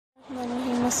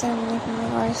Assalamualaikum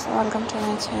viewers, welcome to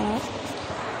my channel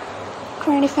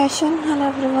Crochet Fashion. Hello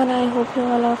everyone, I hope you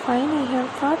all are fine. I have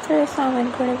brought for you some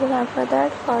incredible offer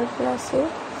that God bless you.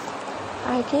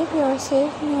 I keep your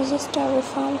safe news travel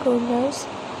from rulers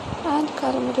and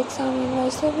calamatic some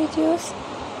immersive videos.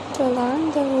 To learn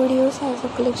the videos as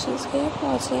the collections, keep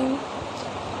watching,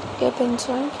 keep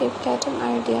enjoying, keep getting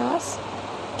ideas.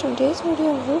 Today's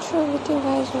video will show with you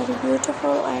guys very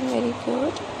beautiful and very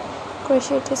cute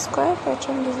crochet square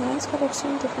pattern designs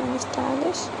collection, different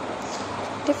stylish,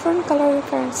 different color. You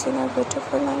can see the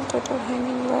beautiful and total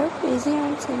hanging work, easy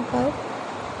and simple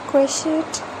crochet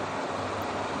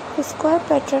square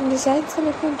pattern designs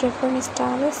collection, different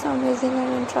stylish, amazing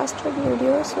and interesting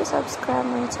videos. So subscribe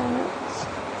my channel,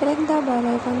 click the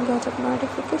bell icon, get up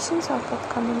notifications of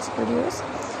upcoming videos.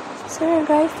 So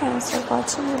guys, thanks for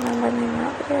watching. Remember me,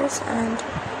 my prayers, and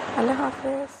Allah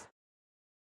Hafiz.